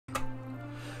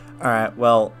Alright,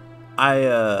 well,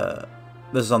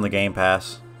 this is on the Game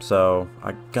Pass, so,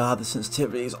 God, the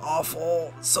sensitivity is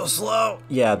awful, it's so slow.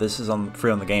 Yeah, this is free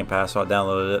on the Game Pass, so I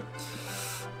downloaded it.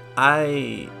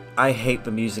 I hate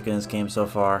the music in this game so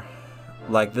far.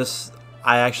 Like, this,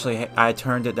 I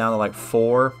turned it down to like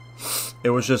 4. It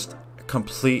was just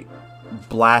complete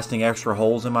blasting extra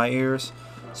holes in my ears,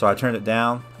 so I turned it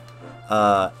down,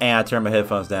 and I turned my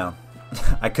headphones down.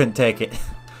 I couldn't take it.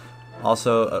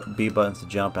 Also, B buttons to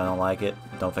jump, I don't like it.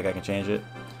 Don't think I can change it.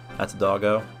 That's a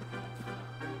doggo.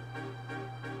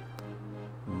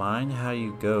 Mind how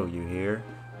you go, you hear?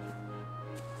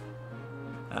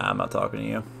 I'm not talking to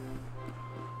you.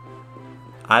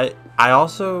 I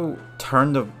also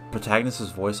turned the protagonist's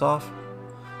voice off.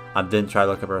 I didn't try to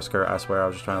look up her skirt, I swear, I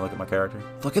was just trying to look at my character.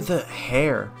 Look at the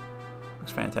hair.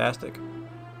 Looks fantastic.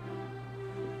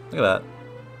 Look at that.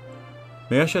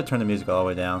 Maybe I should turn the music all the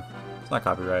way down. It's not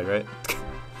copyrighted, right?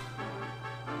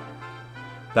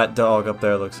 That dog up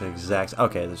there looks the exact...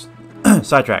 Okay, there's...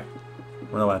 Sidetrack.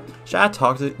 Run away. Should I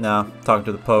talk to... No, talking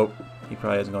to the Pope. He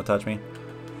probably isn't going to touch me.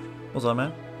 What's up,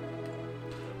 man?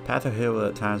 Path of Hill will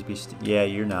at times be... Yeah,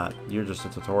 you're not. You're just a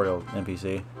tutorial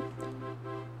NPC.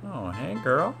 Oh, hey,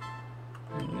 girl.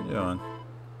 What are you doing?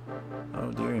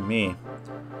 Oh, dearie me.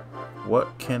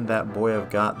 What can that boy have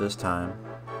got this time?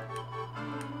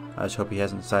 I just hope he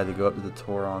hasn't decided to go up to the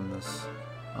tour on this.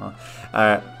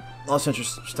 Alright. Lost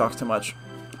interest. She talks too much.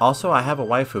 Also, I have a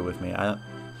waifu with me.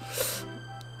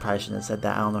 Probably shouldn't have said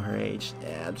that. I don't know her age.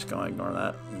 Yeah, I'm just going to ignore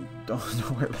that.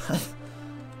 Don't worry about it.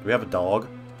 Do we have a dog?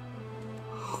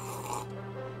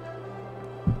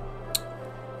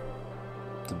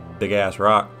 It's a big-ass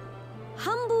rock.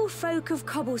 Humble folk of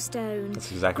cobblestone.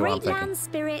 That's exactly what I'm thinking. Great land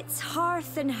spirits,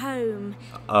 hearth and home.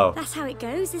 Oh. That's how it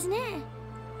goes, isn't it?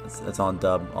 It's on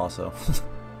dub also.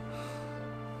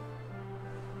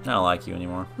 I don't like you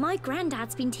anymore. My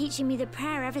granddad's been teaching me the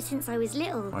prayer ever since I was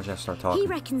little. Why'd you have to start talking? He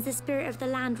reckons the spirit of the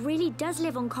land really does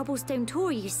live on Cobblestone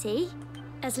Tor, you see.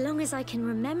 As long as I can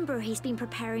remember, he's been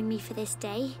preparing me for this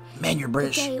day. Man, you're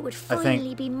British. The day it would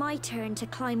finally be my turn to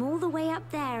climb all the way up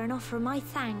there and offer my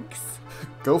thanks.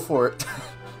 Go for it.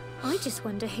 I just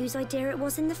wonder whose idea it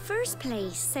was in the first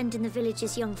place, sending the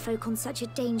village's young folk on such a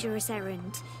dangerous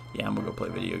errand. Yeah, I'm gonna go play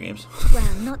video games.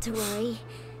 Well, not to worry.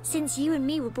 Since you and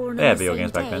me were born on the same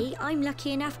day, I'm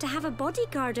lucky enough to have a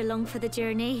bodyguard along for the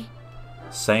journey.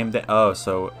 Same day? Oh,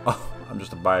 so... Oh, I'm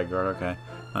just a bodyguard, okay.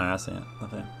 Alright, I see it.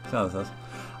 Nothing. See how this is.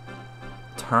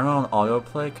 Turn on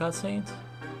autoplay cutscenes?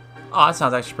 Oh, that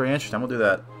sounds actually pretty interesting. I'm gonna do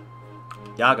that.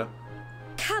 Yaga.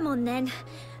 Come on, then.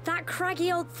 That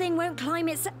craggy old thing won't climb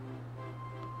its...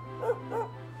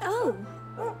 Oh.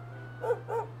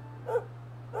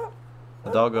 The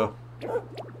doggo.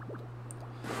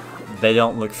 They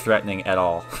don't look threatening at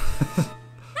all. Ah!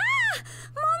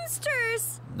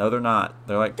 Monsters! No, they're not.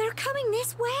 They're like... They're coming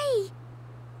this way.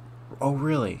 Oh,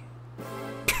 really?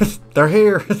 They're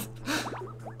here!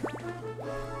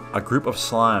 A group of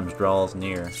slimes draws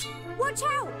near. Watch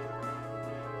out!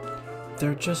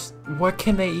 They're just... What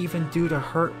can they even do to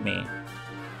hurt me?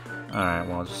 Alright,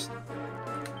 well, just...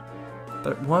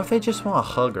 What if they just want a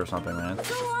hug or something, man?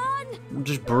 Go on! I'm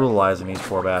just brutalizing these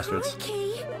poor bastards. Crikey.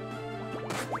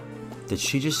 Did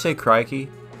she just say crikey?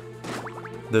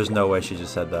 There's no way she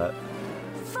just said that.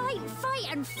 Fight,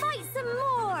 and fight some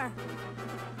more!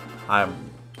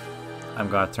 I'm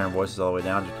gonna turn voices all the way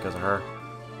down just because of her.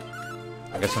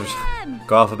 I guess I'm just...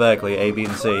 Go alphabetically, A, B,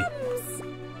 and C.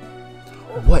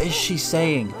 What is she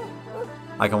saying?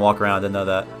 I can walk around, didn't know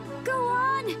that. Go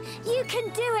on! You can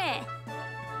do it!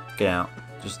 Get out.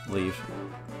 Just leave.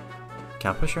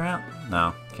 Can I push her out?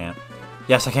 No, can't.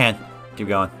 Yes, I can! Keep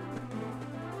going.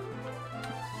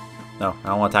 No, I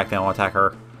don't want to attack them, I want to attack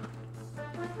her.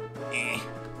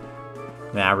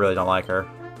 Man, I really don't like her.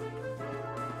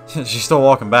 She's still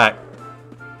walking back.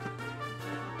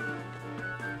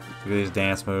 Look at these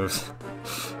dance moves.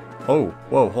 Oh,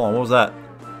 whoa, hold on, what was that?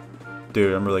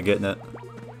 Dude, I'm really getting it.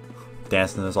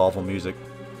 Dancing to this awful music.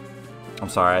 I'm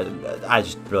sorry, I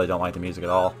just really don't like the music at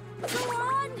all.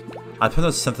 I put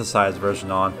a synthesized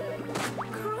version on.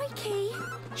 Crikey.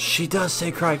 She does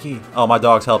say crikey. Oh, my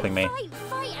dog's helping me.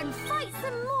 Fight, and fight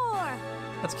some more.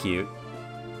 That's cute.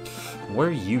 What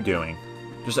are you doing?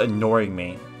 Just ignoring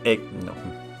me. No.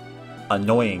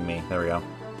 Annoying me. There we go. No,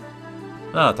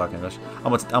 I'm not talking English.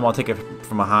 I'm gonna take it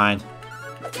from behind.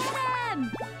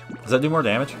 Does that do more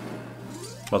damage?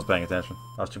 I wasn't paying attention.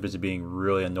 I was too busy being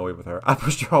really annoyed with her. I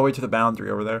pushed her all the way to the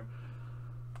boundary over there.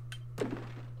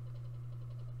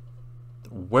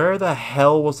 Where the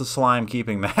hell was the slime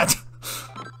keeping that?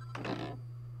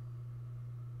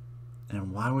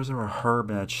 And why was there a herb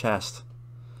in a chest?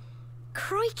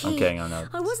 crikey. I'm kidding on that.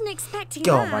 I wasn't expecting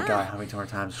Oh that. my god, how many more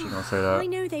times is she gonna say that? I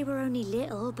know they were only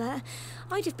little, but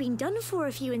I'd have been done for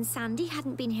if you and Sandy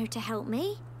hadn't been here to help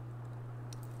me.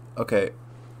 Okay,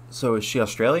 so is she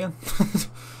Australian?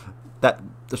 That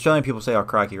Australian people say, "Oh,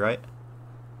 crikey," right?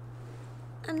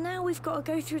 And now we've got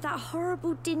to go through that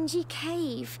horrible, dingy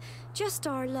cave. Just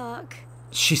our luck.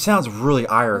 She sounds really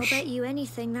I'll Irish bet you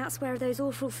anything that's where those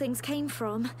awful things came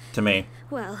from. to me.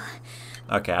 Well,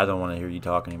 Okay, I don't want to hear you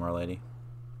talk anymore, lady.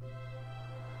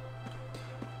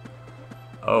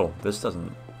 Oh, this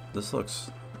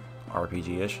looks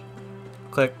RPG-ish.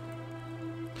 Click.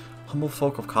 Humble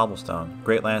folk of cobblestone,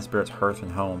 great land spirits, hearth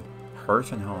and home.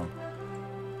 Hearth and home.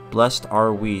 Blessed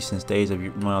are we since days of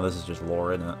your... Well, this is just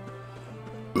lore, isn't it?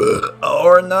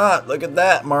 Or not. Look at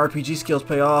that. My RPG skills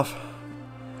pay off.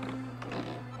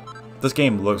 This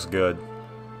game looks good.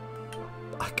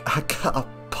 I got a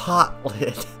pot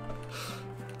lid.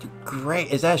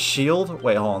 Great. Is that a shield?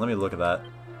 Wait, hold on. Let me look at that.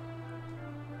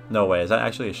 No way. Is that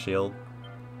actually a shield?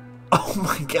 Oh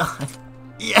my god.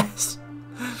 Yes.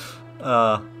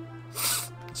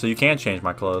 So you can change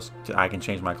my clothes. I can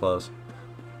change my clothes.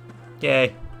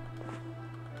 Yay.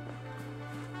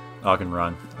 Oh, I can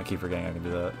run. I keep forgetting I can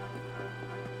do that.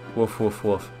 Woof, woof,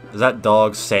 woof. Is that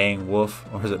dog saying woof,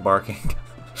 or is it barking?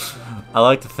 I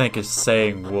like to think it's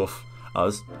saying woof.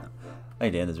 Oh, I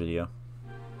need to end this video.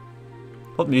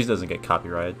 Hope the music doesn't get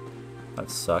copyrighted. That'd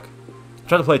suck. I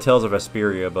tried to play Tales of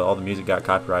Vesperia, but all the music got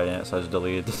copyrighted in it, so I just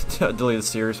deleted the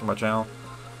series from my channel.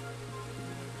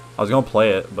 I was gonna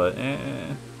play it, but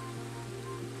I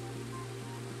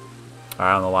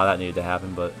don't know why that needed to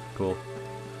happen, but cool.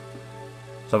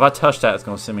 So if I touch that, it's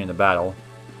gonna send me into battle.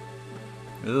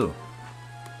 Ooh.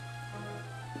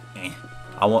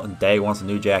 Day wants a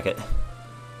new jacket.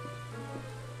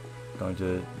 Going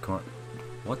to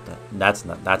what the? That's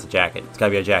a jacket. It's gotta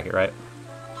be a jacket, right?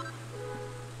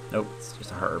 Nope, it's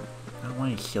just a herb. I don't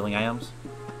want any healing items.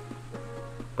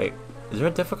 Wait, is there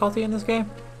a difficulty in this game?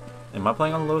 Am I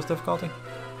playing on the lowest difficulty?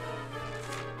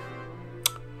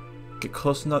 Get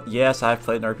close enough. Yes, I've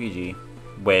played an RPG.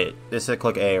 Wait, this is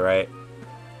click A, right?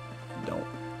 Don't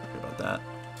worry about that.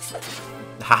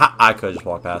 Haha, I could just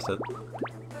walk past it.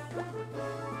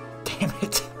 Damn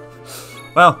it.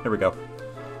 Well, here we go.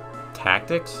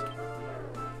 Tactics?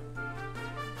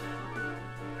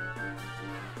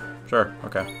 Sure,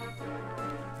 okay.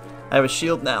 I have a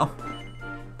shield now.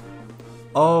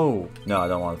 Oh, no, I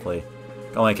don't want to flee.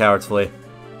 Only cowards flee.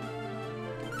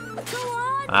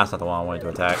 That's not the one I wanted to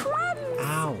attack.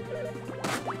 Ow.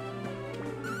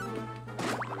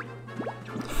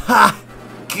 Ha!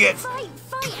 Get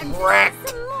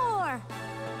wrecked!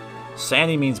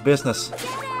 Sandy means business.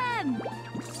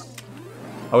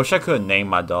 I wish I could have named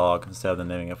my dog instead of them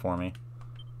naming it for me.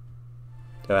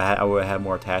 I would have had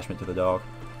more attachment to the dog.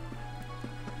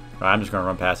 Alright, I'm just going to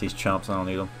run past these chumps. I don't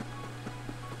need them.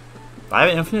 I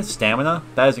have infinite stamina?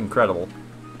 That is incredible.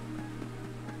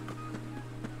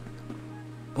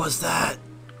 What's that?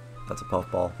 That's a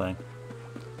puffball thing.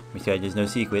 Let me tell you, there's no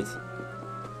secrets.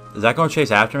 Is that going to chase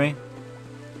after me?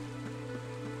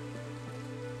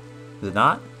 Is it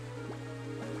not?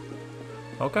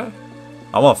 Okay.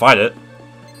 I want to fight it.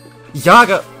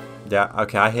 Yaga! Yeah,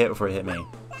 okay, I hit it before it hit me.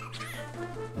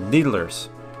 Needlers.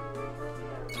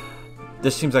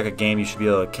 This seems like a game you should be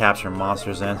able to capture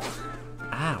monsters in.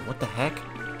 Ah, what the heck?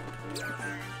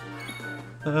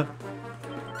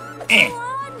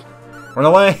 Run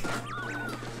away!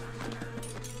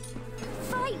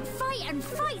 Fight and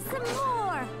fight some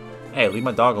more! Hey, leave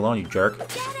my dog alone, you jerk.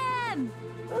 Get him!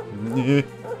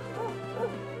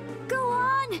 Go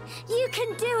on! You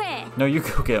can do it! No, you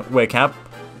go get it. Wait, can I...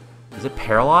 Is it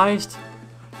paralyzed?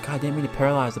 God, I didn't mean to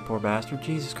paralyze the poor bastard.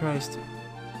 Jesus Christ.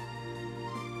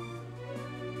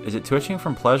 Is it twitching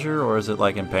from pleasure, or is it,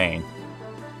 like, in pain?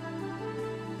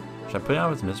 Should I put it out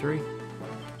of its misery?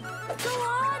 Go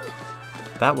on!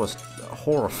 That was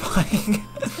horrifying.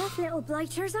 Tough little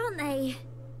blighters, aren't they?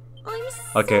 I'm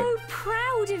Okay. so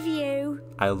proud of you.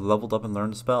 I leveled up and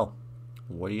learned a spell.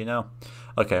 What do you know?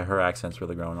 Okay, her accent's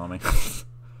really growing on me.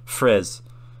 Frizz.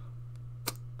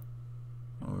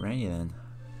 Alrighty then.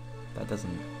 That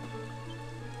doesn't...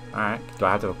 Alright, do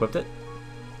I have to equip it?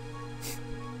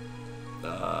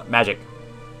 Magic.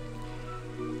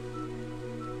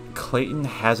 Clayton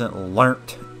hasn't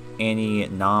learnt any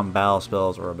non-battle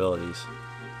spells or abilities.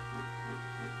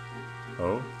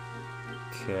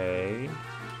 Okay.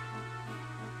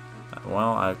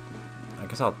 Well, I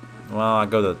guess I'll... Well, I'll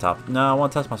go to the top. No, I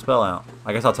want to test my spell out.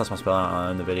 I guess I'll test my spell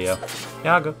out in the video.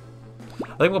 Yeah, I'll go.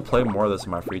 I think we'll play more of this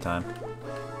in my free time.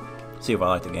 See if I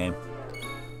like the game.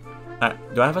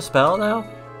 Alright, do I have a spell now?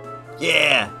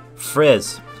 Yeah!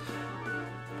 Frizz.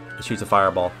 It shoots a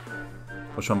fireball.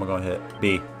 Which one am I going to hit?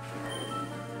 B.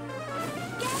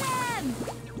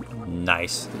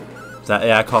 Nice.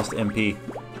 Yeah, it cost MP.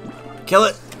 Kill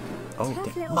it! Oh,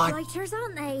 Tough little my... fighters,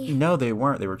 aren't they? No, they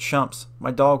weren't. They were chumps.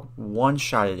 My dog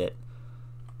one-shotted it.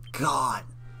 God.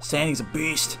 Sandy's a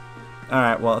beast.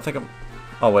 Alright, well, I think I'm...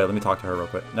 Oh, wait, let me talk to her real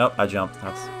quick. Nope, I jumped.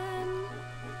 That's...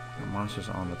 The monster's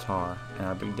on the tar. And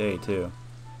our big day, too.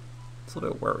 It's a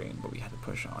little bit worrying, but we had to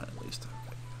push on at least.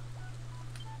 Okay.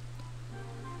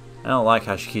 I don't like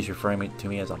how she keeps referring to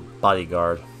me as a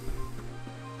bodyguard.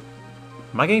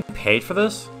 Am I getting paid for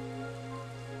this?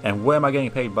 And what am I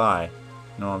getting paid by? You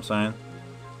know what I'm saying?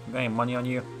 I'm getting money on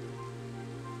you.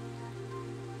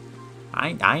 I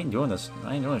ain't doing this.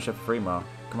 I ain't doing this shit for free, Mo.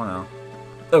 Come on now.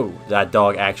 Oh, that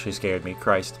dog actually scared me.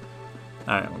 Christ.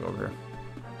 Alright, we'll go over here.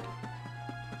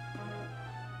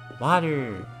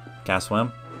 Water. Can I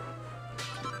swim?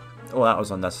 Oh, that was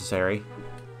unnecessary.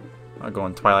 I'm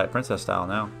going Twilight Princess style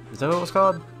now. Is that what it was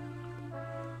called?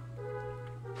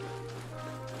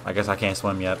 I guess I can't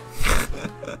swim yet.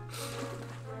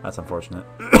 That's unfortunate.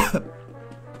 Alright,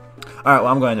 well,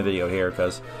 I'm going to video here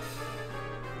because...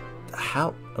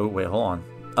 How? Oh, wait, hold on.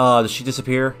 Does she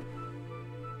disappear?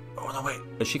 Oh, no, wait.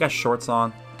 Does she got shorts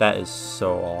on? That is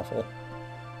so awful.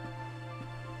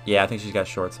 Yeah, I think she's got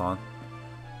shorts on.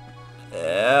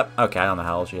 Yep. Okay, I don't know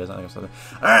how old she is. I think it's something.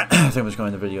 Alright, I think I'm just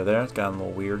going to video there. It's gotten a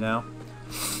little weird now.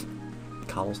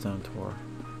 Cobblestone tour.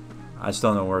 I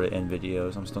still don't know where to end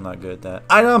videos. I'm still not good at that.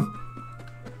 Item!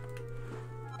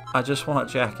 I just want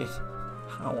a jacket.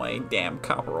 I don't want a damn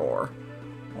copper ore.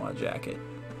 I want a jacket.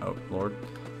 Oh, Lord.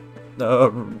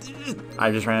 No.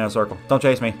 I just ran in a circle. Don't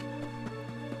chase me.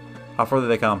 How far did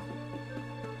they come?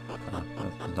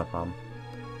 No problem.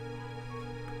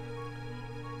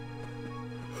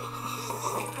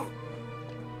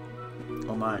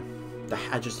 Oh my.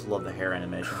 I just love the hair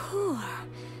animation. Poor.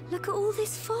 Look at all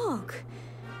this fog.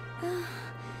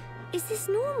 Is this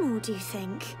normal, do you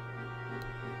think?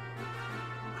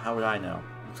 How would I know?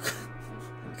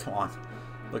 Come on.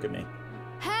 Look at me.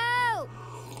 Help!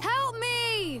 Help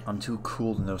me! I'm too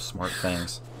cool to know smart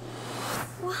things.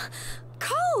 What?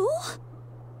 Cole?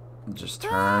 Just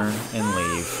turn and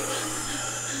leave.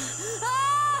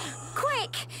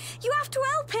 Quick! You have to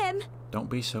help him! Don't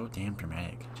be so damn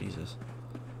dramatic. Jesus.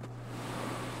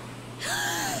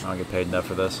 I don't get paid enough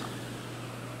for this.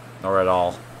 Or at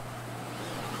all.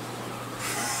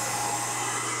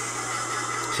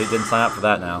 She didn't sign up for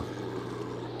that now.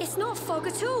 It's not fog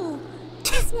at all.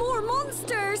 It's more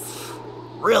monsters.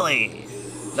 Really?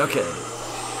 Okay.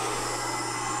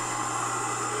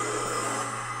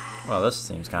 Well, this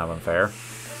seems kind of unfair.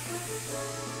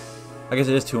 I guess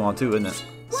it is 2-on-2, isn't it?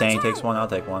 Sandy takes one, I'll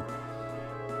take one.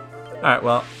 Alright,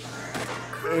 well.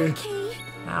 Crikey.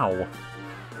 Ow.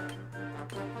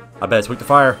 I bet it's weak to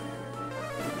fire.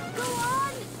 Go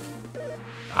on.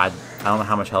 I don't know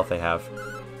how much health they have.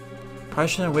 Probably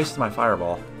shouldn't have wasted my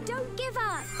fireball. Don't give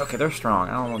up. Okay, they're strong.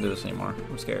 I don't want to do this anymore.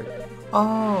 I'm scared.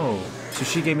 Oh, so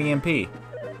she gave me MP.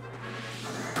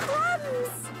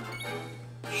 Crumbs.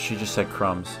 She just said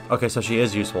crumbs. Okay, so she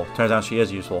is useful. Turns out she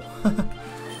is useful.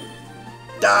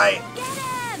 Die!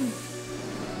 Get him.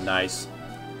 Nice.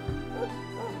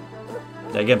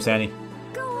 Yeah, get him, Sandy.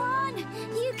 Go on.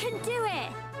 You can do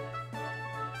it.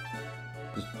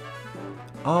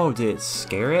 Oh, did it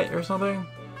scare it or something?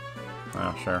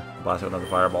 Oh, sure. Blast it with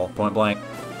another fireball. Point blank.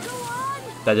 Go on.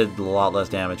 That did a lot less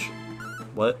damage.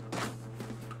 What?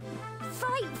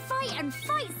 Fight, fight, and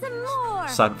fight some more.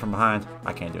 Snipe it from behind.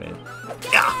 I can't do anything.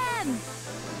 Get Yeah. him.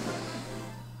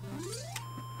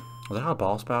 Was that a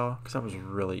boss battle? Because that was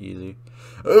really easy.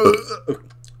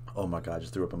 Oh my god, I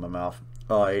just threw up in my mouth.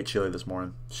 Oh, I ate chili this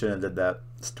morning. Shouldn't have did that.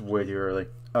 It's way too early.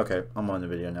 Okay, I'm on the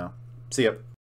video now. See ya.